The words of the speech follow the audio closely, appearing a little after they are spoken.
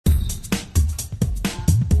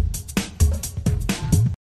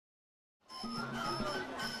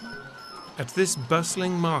At this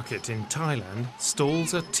bustling market in Thailand,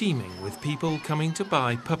 stalls are teeming with people coming to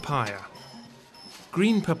buy papaya.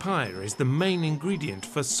 Green papaya is the main ingredient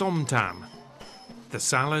for som tam. The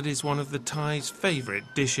salad is one of the Thais'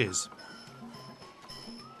 favourite dishes.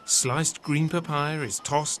 Sliced green papaya is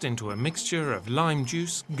tossed into a mixture of lime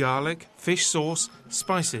juice, garlic, fish sauce,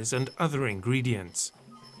 spices and other ingredients.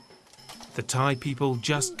 The Thai people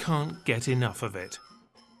just can't get enough of it.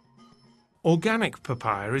 Organic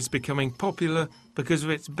papaya is becoming popular because of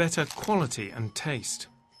its better quality and taste.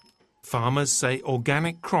 Farmers say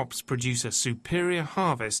organic crops produce a superior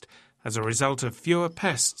harvest as a result of fewer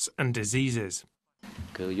pests and diseases.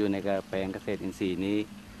 คืออยู่ในแปลงเกษตรอินทรีย์นี้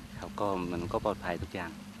ครับก็มันก็ปลอดภัยทุกอย่า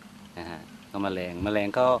งนะฮะก็แมลง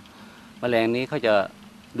นี้เขาจะ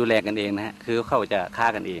ดูแลกันเองนะฮะคือเขาจะฆ่า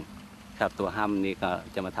กันเองครับตัวห้ำนี่ก็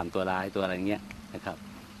จะมาทำตัวร้ายตัวอะไรเงี้ยนะครับ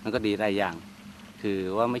มันก็ดีหลายอย่างคือ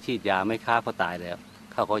ว่าไม่ฉีดยาไม่ฆ่าเขาตายแล้ว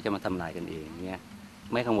เขาก็จะมาทำลายกันเองเงี้ย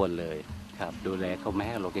ไม่กังวลเลยครับดูแลเขาไม่ใ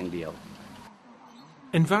ห้โรคอย่างเดียว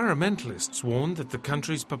Environmentalists warn that the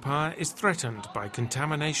country's papaya is threatened by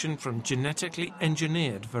contamination from genetically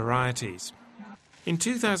engineered varieties. In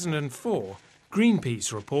 2004, Greenpeace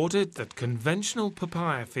reported that conventional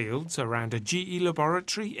papaya fields around a GE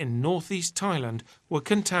laboratory in northeast Thailand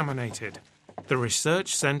were contaminated. The research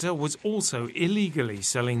centre was also illegally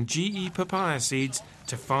selling GE papaya seeds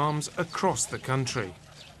to farms across the country.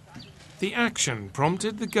 The action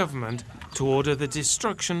prompted the government to order the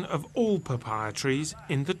destruction of all papaya trees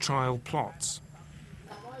in the trial plots.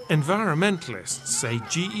 Environmentalists say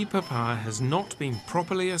GE papaya has not been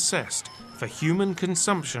properly assessed for human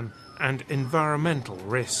consumption and environmental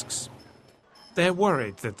risks. They're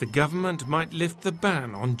worried that the government might lift the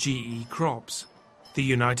ban on GE crops. The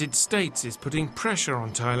United States is putting pressure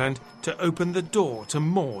on Thailand to open the door to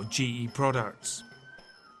more GE products.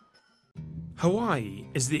 Hawaii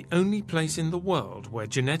is the only place in the world where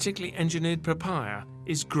genetically engineered papaya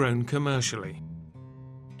is grown commercially.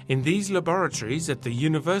 In these laboratories at the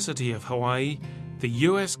University of Hawaii, the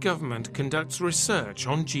US government conducts research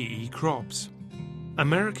on GE crops.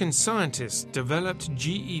 American scientists developed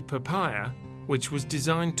GE papaya, which was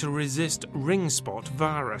designed to resist ring spot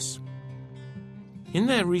virus. In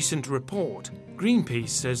their recent report,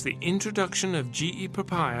 Greenpeace says the introduction of GE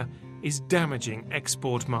papaya is damaging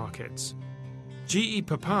export markets. GE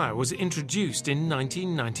papaya was introduced in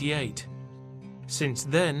 1998. Since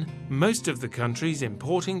then, most of the countries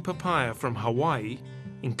importing papaya from Hawaii,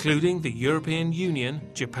 including the European Union,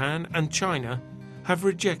 Japan and China, have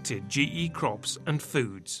rejected GE crops and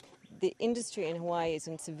foods. The industry in Hawaii is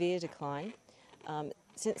in severe decline.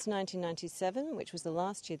 Since 1997, which was the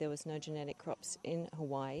last year there was no genetic crops in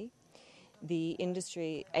Hawaii, the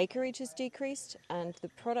industry acreage has decreased and the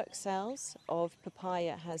product sales of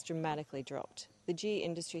papaya has dramatically dropped. The GE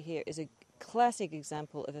industry here is a classic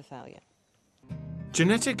example of a failure.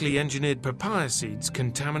 Genetically engineered papaya seeds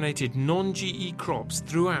contaminated non-GE crops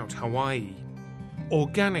throughout Hawaii.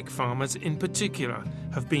 Organic farmers in particular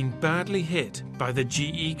have been badly hit by the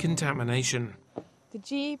GE contamination. The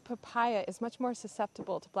GE papaya is much more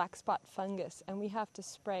susceptible to black spot fungus, and we have to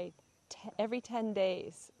spray every 10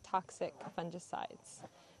 days toxic fungicides.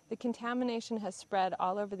 The contamination has spread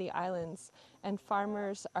all over the islands, and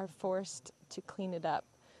farmers are forced to clean it up.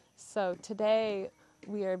 So today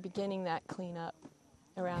we are beginning that cleanup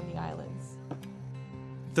around the islands.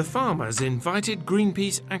 The farmers invited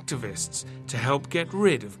Greenpeace activists to help get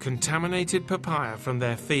rid of contaminated papaya from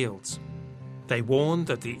their fields. They warned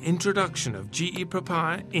that the introduction of GE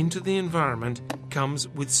papaya into the environment comes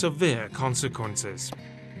with severe consequences.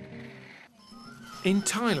 In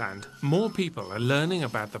Thailand, more people are learning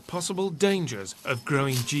about the possible dangers of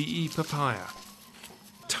growing GE papaya.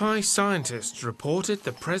 Thai scientists reported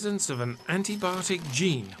the presence of an antibiotic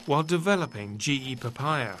gene while developing GE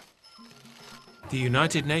papaya. The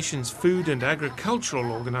United Nations Food and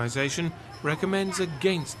Agricultural Organization recommends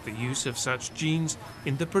against the use of such genes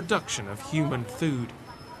in the production of human food.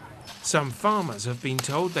 Some farmers have been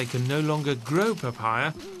told they can no longer grow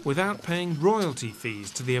papaya without paying royalty fees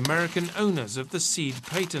to the American owners of the seed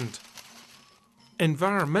patent.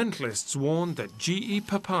 Environmentalists warn that GE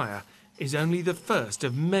papaya is only the first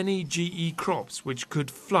of many GE crops which could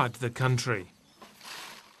flood the country.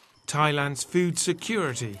 Thailand's food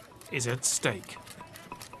security is at stake.